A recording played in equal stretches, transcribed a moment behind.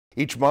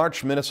Each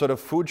March, Minnesota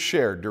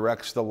Foodshare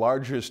directs the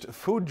largest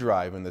food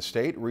drive in the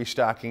state,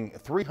 restocking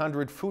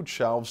 300 food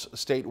shelves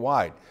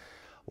statewide.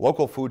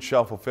 Local food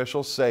shelf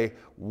officials say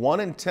 1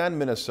 in 10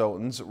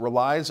 Minnesotans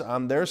relies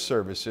on their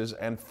services,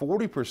 and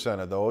 40%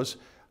 of those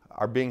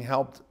are being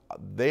helped.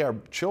 They are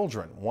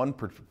children. One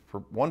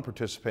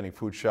participating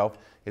food shelf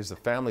is the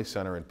Family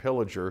Center in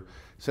Pillager.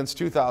 Since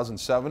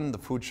 2007, the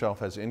food shelf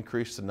has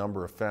increased the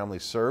number of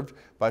families served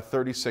by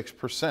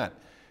 36%.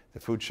 The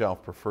food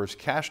shelf prefers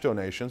cash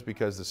donations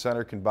because the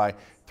center can buy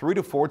 3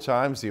 to 4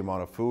 times the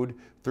amount of food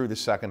through the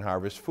Second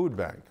Harvest Food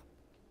Bank.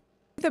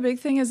 The big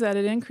thing is that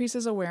it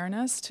increases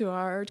awareness to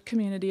our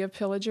community of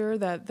Pillager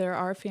that there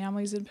are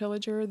families in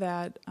Pillager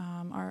that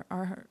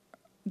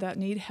that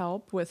need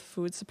help with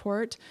food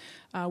support.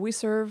 We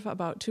serve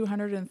about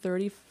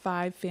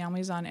 235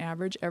 families on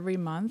average every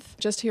month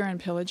just here in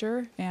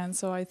Pillager, and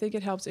so I think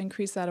it helps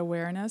increase that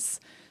awareness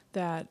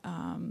that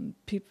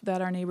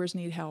that our neighbors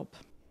need help.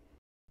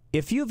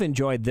 If you've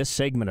enjoyed this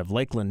segment of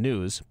Lakeland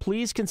News,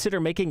 please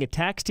consider making a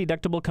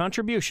tax-deductible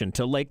contribution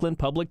to Lakeland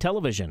Public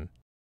Television.